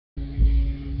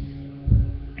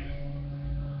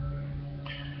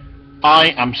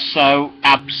I am so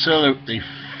absolutely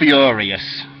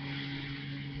furious.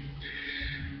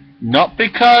 Not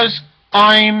because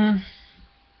I'm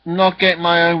not getting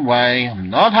my own way. I'm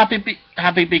not happy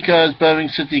because Birmingham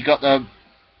City got the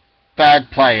bad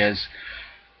players.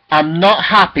 I'm not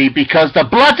happy because the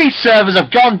bloody servers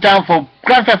have gone down for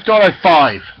Grand Theft Auto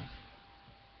 5.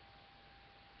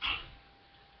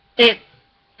 I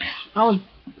was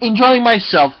enjoying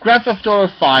myself, Grand Theft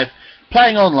Auto 5,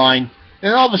 playing online,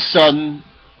 and all of a sudden,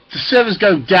 the servers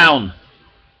go down.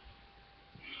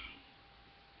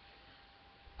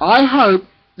 I hope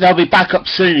they'll be back up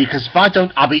soon, because if I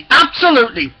don't, I'll be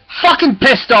absolutely fucking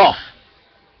pissed off.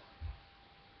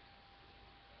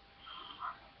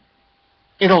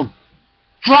 It'll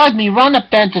drive me round the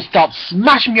bend to stop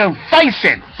smashing your own face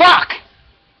in. Fuck!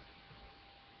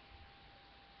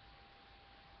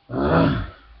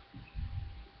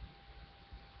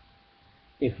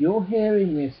 If you're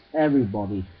hearing this,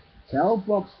 everybody, tell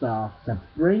Rockstar to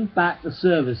bring back the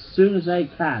servers as soon as they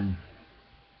can.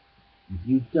 If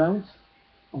you don't,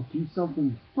 I'll do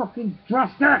something fucking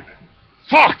drastic!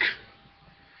 Fuck!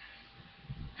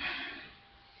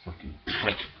 Fucking